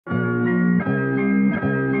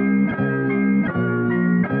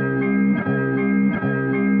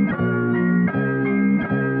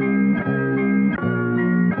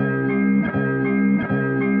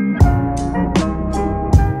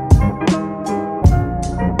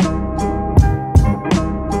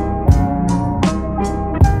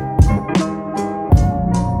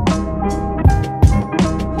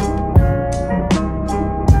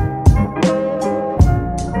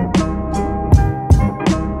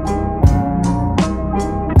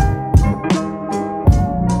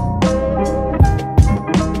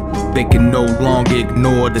they can no longer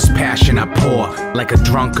ignore this passion I pour. Like a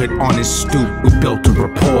drunkard on his stoop, we built a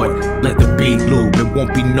rapport. Let the beat loop, there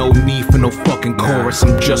won't be no need for no fucking chorus.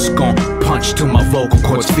 I'm just gon' punch till my vocal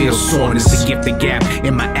cords feel soreness. To gift the gap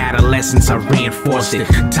in my adolescence, I reinforced it.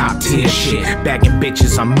 Top tier shit, bagging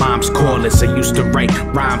bitches on mom's cordless. I used to write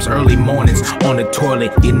rhymes early mornings on the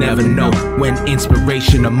toilet. You never know when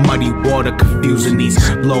inspiration or muddy water confusing these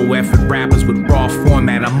low effort rappers with raw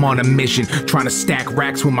format. I'm on a mission, trying to stack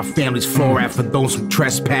racks with my family's floor at. For those who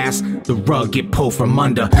trespass, the rug get pulled from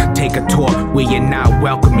under. Take a tour where you're not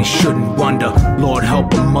welcome and shouldn't wonder. Lord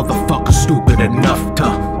help a motherfucker stupid enough to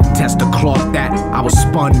test the cloth that I was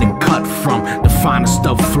spun and cut from. The finest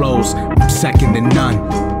of flows, I'm second to none.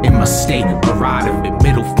 In my state, a ride of it,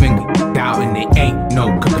 middle finger, doubting it ain't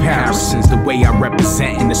no comparisons. The way I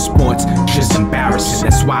represent in the sports, just embarrassing.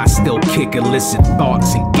 That's why I still kick illicit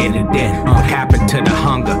thoughts and get it in. What happened to the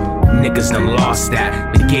hunger? Niggas done lost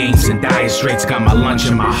that. The games and dire straits got my lunch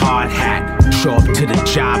in my hard hat. Show up to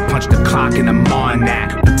the job, punch the clock and I'm on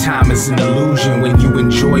that. But time is an illusion when you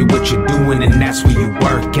enjoy what you're doing, and that's where you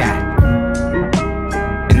work at.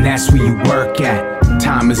 And that's where you work at.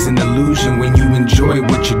 Time is an illusion when you enjoy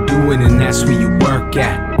what you're doing, and that's where you work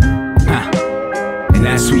at. And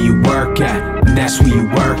that's where you work at. And that's where you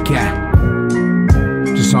work at.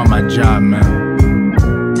 Just on my job, man.